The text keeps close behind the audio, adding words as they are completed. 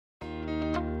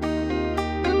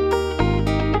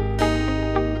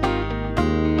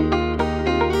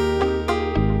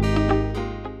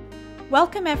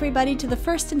Welcome everybody to the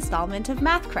first installment of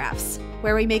Math Crafts,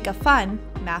 where we make a fun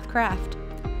math craft.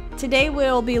 Today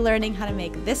we'll be learning how to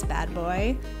make this bad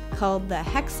boy, called the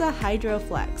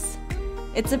Hexahydroflex.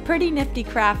 It's a pretty nifty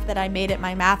craft that I made at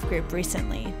my math group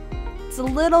recently. It's a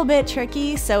little bit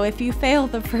tricky, so if you fail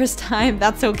the first time,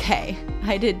 that's okay.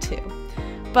 I did too.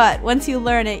 But once you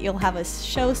learn it, you'll have a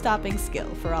show-stopping skill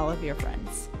for all of your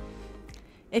friends.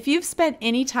 If you've spent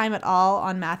any time at all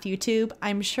on Math YouTube,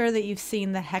 I'm sure that you've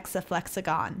seen the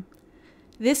HexaFlexagon.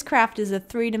 This craft is a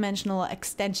three-dimensional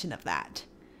extension of that.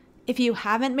 If you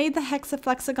haven't made the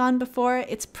HexaFlexagon before,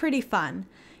 it's pretty fun,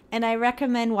 and I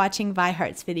recommend watching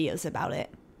ViHart's videos about it.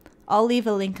 I'll leave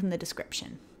a link in the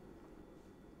description.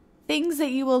 Things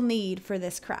that you will need for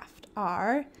this craft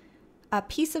are a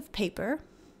piece of paper,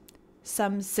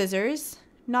 some scissors,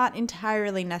 not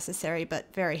entirely necessary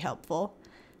but very helpful,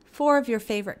 4 of your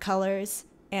favorite colors,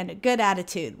 and a good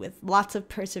attitude with lots of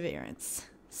perseverance.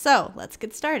 So let's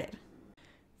get started.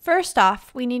 First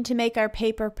off, we need to make our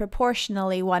paper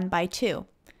proportionally 1 by 2.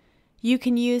 You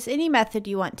can use any method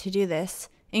you want to do this,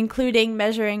 including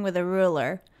measuring with a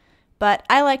ruler, but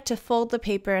I like to fold the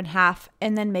paper in half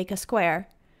and then make a square,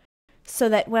 so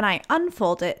that when I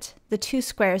unfold it, the 2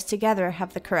 squares together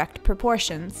have the correct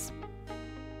proportions.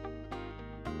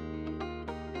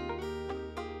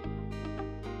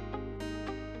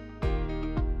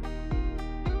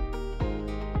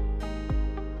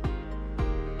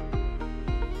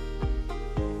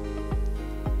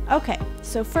 Okay,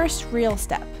 so first real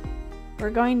step. We're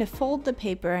going to fold the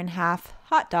paper in half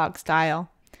hot dog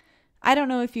style. I don't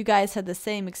know if you guys had the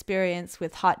same experience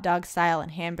with hot dog style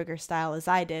and hamburger style as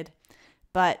I did,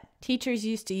 but teachers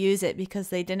used to use it because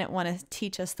they didn't want to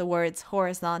teach us the words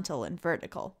horizontal and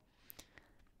vertical.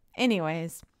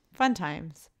 Anyways, fun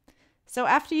times. So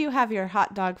after you have your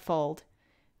hot dog fold,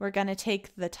 we're going to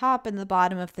take the top and the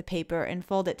bottom of the paper and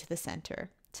fold it to the center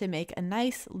to make a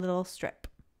nice little strip.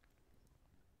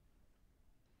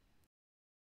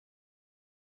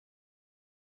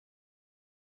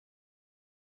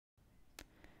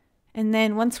 And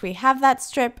then once we have that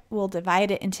strip, we'll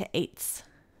divide it into 8ths.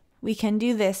 We can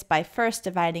do this by first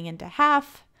dividing into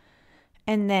half,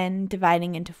 and then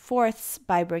dividing into 4ths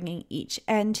by bringing each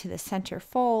end to the center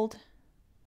fold.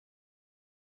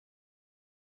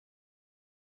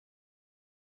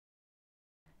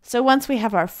 So once we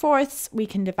have our 4ths, we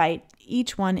can divide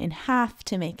each one in half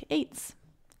to make 8ths.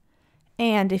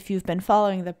 And if you've been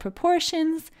following the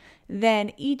proportions,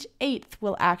 then each 8th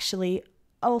will actually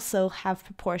also have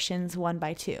proportions 1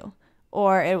 by 2,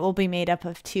 or it will be made up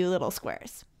of 2 little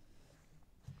squares.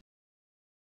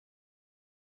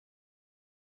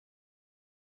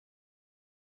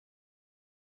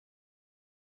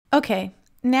 Okay,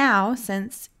 now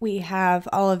since we have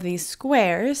all of these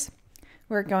squares,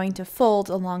 we're going to fold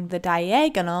along the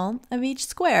diagonal of each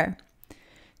square.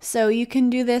 So you can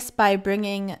do this by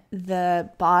bringing the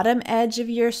bottom edge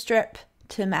of your strip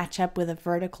to match up with a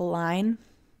vertical line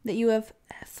that you have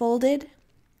folded.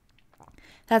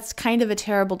 That's kind of a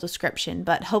terrible description,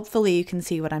 but hopefully you can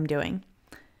see what I'm doing.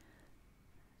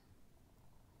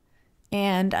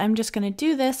 And I'm just going to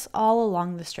do this all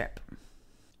along the strip.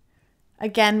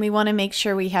 Again, we want to make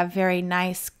sure we have very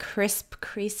nice crisp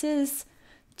creases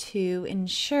to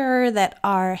ensure that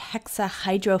our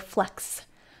Hexahydroflex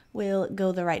will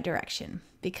go the right direction,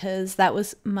 because that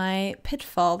was my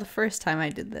pitfall the first time I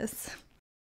did this.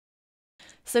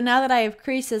 So now that I have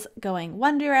creases going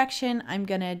one direction, I'm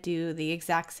going to do the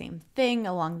exact same thing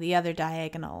along the other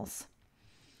diagonals.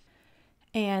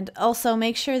 And also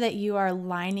make sure that you are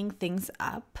lining things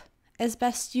up as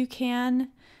best you can.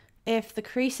 If the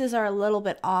creases are a little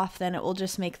bit off, then it will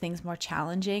just make things more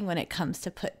challenging when it comes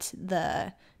to put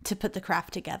the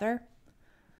craft together.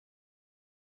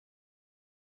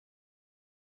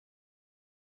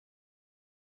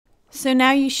 So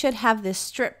now you should have this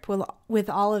strip with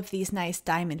all of these nice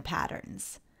diamond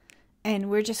patterns. And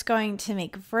we're just going to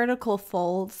make vertical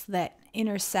folds that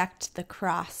intersect the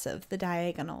cross of the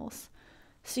diagonals.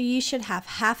 So you should have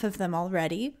half of them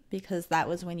already, because that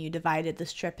was when you divided the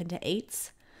strip into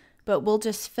 8ths. But we'll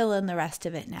just fill in the rest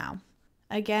of it now.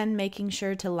 Again, making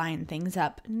sure to line things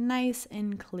up nice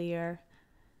and clear.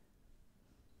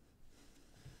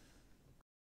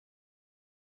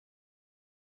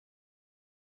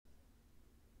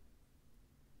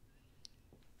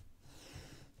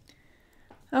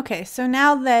 Okay, so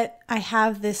now that I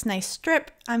have this nice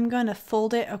strip, I'm going to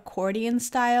fold it accordion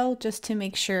style just to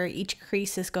make sure each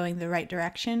crease is going the right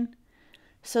direction.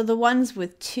 So the ones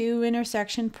with 2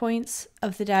 intersection points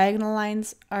of the diagonal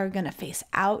lines are going to face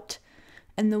out,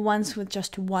 and the ones with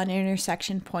just 1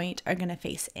 intersection point are going to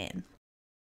face in.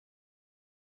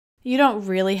 You don't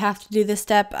really have to do this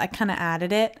step, I kind of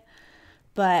added it,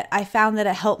 but I found that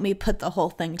it helped me put the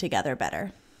whole thing together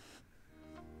better.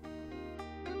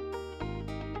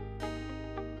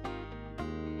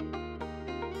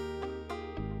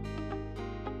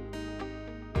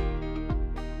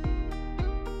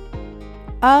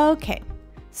 Okay,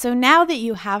 so now that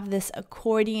you have this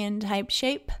accordion type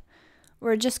shape,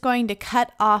 we're just going to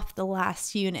cut off the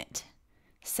last unit,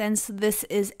 since this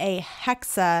is a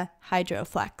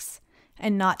hexahedroflex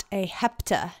and not a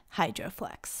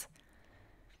heptahedroflex.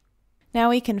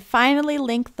 Now we can finally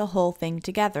link the whole thing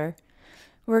together.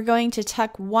 We're going to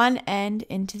tuck one end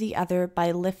into the other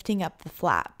by lifting up the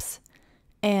flaps,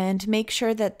 and make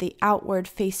sure that the outward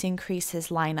facing creases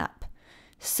line up.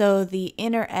 So the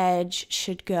inner edge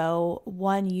should go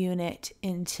one unit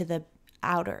into the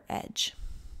outer edge.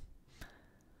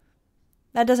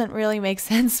 That doesn't really make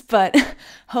sense, but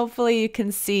hopefully you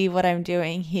can see what I'm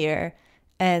doing here,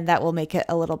 and that will make it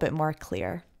a little bit more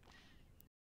clear.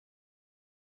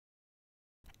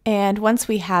 And once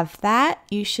we have that,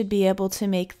 you should be able to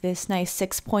make this nice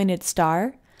 6-pointed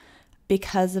star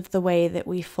because of the way that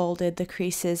we folded the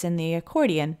creases in the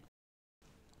accordion.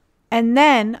 And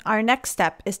then our next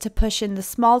step is to push in the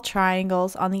small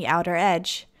triangles on the outer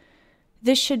edge.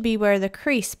 This should be where the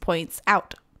crease points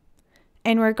out.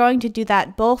 And we're going to do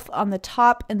that both on the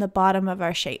top and the bottom of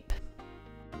our shape.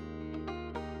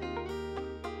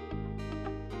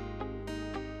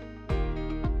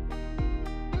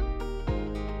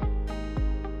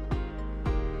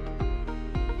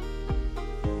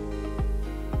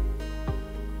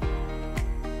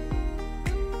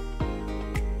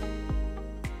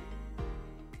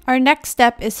 Our next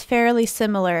step is fairly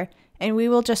similar, and we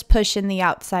will just push in the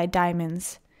outside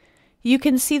diamonds. You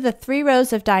can see the 3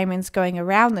 rows of diamonds going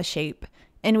around the shape,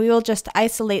 and we will just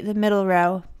isolate the middle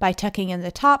row by tucking in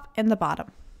the top and the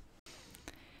bottom.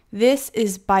 This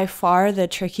is by far the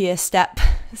trickiest step,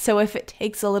 so if it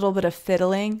takes a little bit of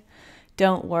fiddling,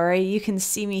 don't worry. You can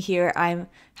see me here. I'm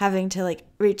having to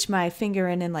reach my finger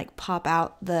in and pop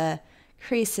out the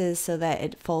creases so that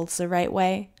it folds the right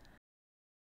way.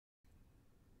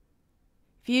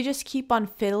 If you just keep on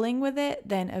fiddling with it,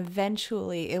 then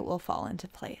eventually it will fall into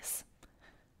place.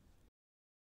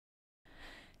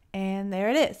 And there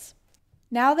it is.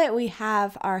 Now that we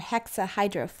have our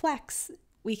Hexahydroflex,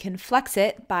 we can flex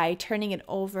it by turning it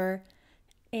over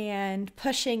and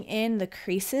pushing in the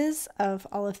creases of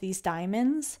all of these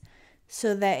diamonds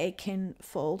so that it can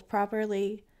fold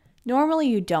properly. Normally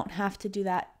you don't have to do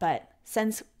that, but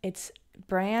since it's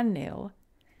brand new,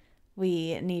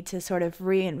 we need to sort of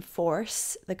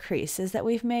reinforce the creases that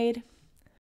we've made.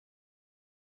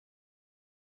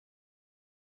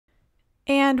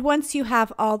 And once you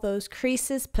have all those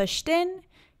creases pushed in,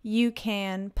 you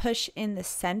can push in the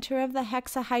center of the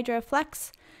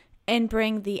Hexahydroflex and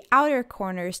bring the outer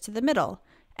corners to the middle,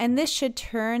 and this should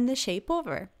turn the shape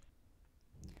over.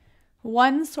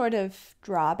 One sort of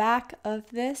drawback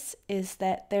of this is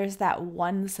that there's that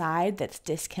one side that's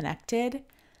disconnected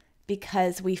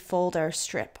because we fold our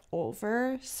strip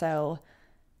over, so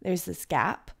there's this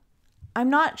gap. I'm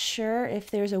not sure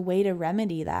if there's a way to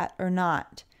remedy that or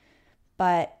not,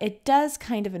 but it does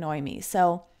kind of annoy me.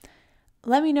 So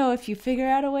let me know if you figure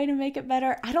out a way to make it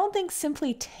better. I don't think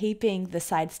simply taping the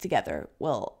sides together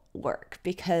will work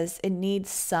because it needs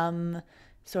some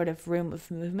sort of room of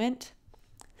movement.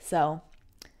 So,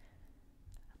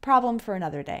 problem for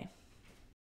another day.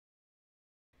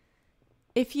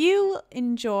 If you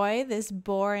enjoy this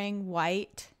boring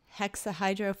white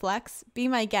Hexahydroflex, be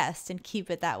my guest and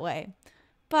keep it that way.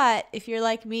 But if you're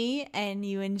like me and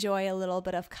you enjoy a little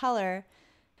bit of color,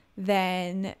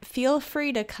 then feel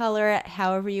free to color it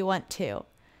however you want to.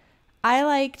 I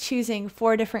like choosing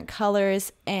 4 different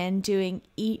colors and doing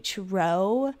each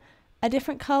row a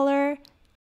different color,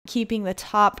 keeping the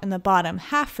top and the bottom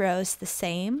half rows the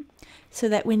same, so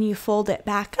that when you fold it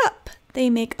back up, they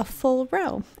make a full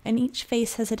row, and each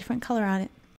face has a different color on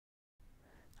it.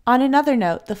 On another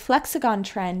note, the flexagon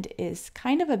trend is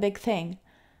kind of a big thing.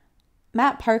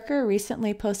 Matt Parker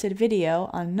recently posted a video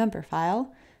on Numberphile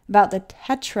about the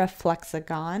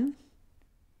tetraflexagon.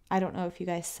 I don't know if you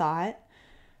guys saw it,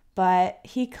 but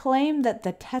he claimed that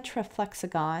the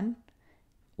tetraflexagon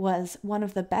was one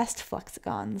of the best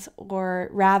flexagons, or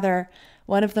rather,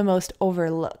 one of the most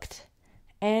overlooked.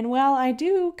 And while I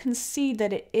do concede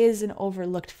that it is an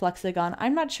overlooked flexagon,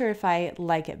 I'm not sure if I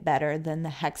like it better than the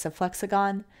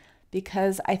HexaFlexagon,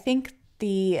 because I think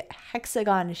the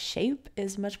hexagon shape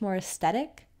is much more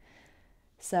aesthetic.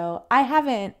 So I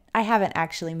haven't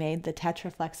actually made the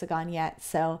tetraflexagon yet,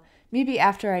 so maybe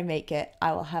after I make it,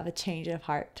 I will have a change of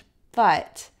heart.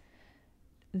 But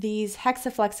these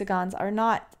hexaflexagons are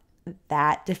not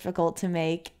that difficult to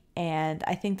make, and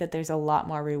I think that there's a lot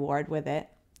more reward with it.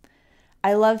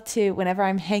 I love to, whenever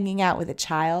I'm hanging out with a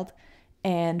child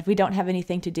and we don't have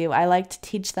anything to do, I like to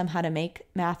teach them how to make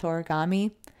math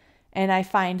origami. And I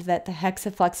find that the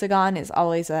HexaFlexagon is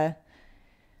always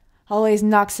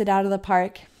knocks it out of the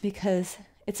park because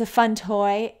it's a fun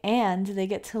toy and they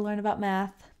get to learn about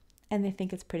math and they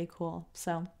think it's pretty cool.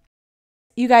 So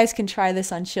you guys can try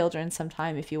this on children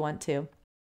sometime if you want to.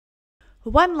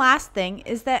 One last thing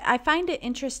is that I find it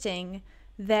interesting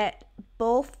that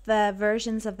both the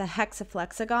versions of the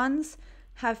hexaflexagons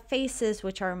have faces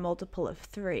which are a multiple of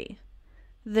 3.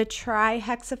 The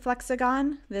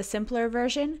tri-hexaflexagon, the simpler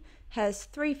version, has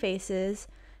 3 faces,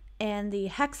 and the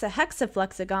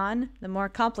hexaflexagon, the more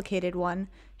complicated one,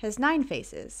 has 9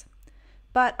 faces.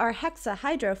 But our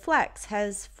Hexahydroflex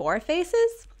has 4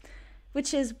 faces,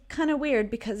 which is kind of weird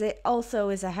because it also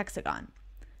is a hexagon.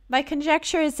 My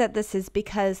conjecture is that this is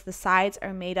because the sides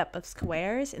are made up of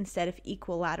squares instead of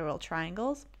equilateral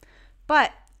triangles,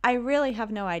 but I really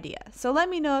have no idea. So let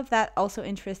me know if that also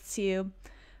interests you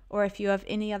or if you have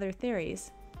any other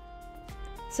theories.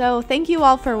 So thank you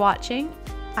all for watching.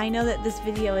 I know that this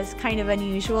video is kind of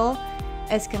unusual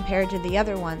as compared to the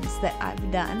other ones that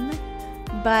I've done,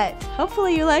 but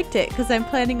hopefully you liked it because I'm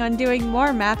planning on doing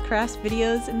more math crafts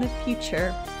videos in the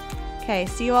future. Okay,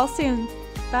 see you all soon.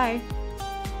 Bye.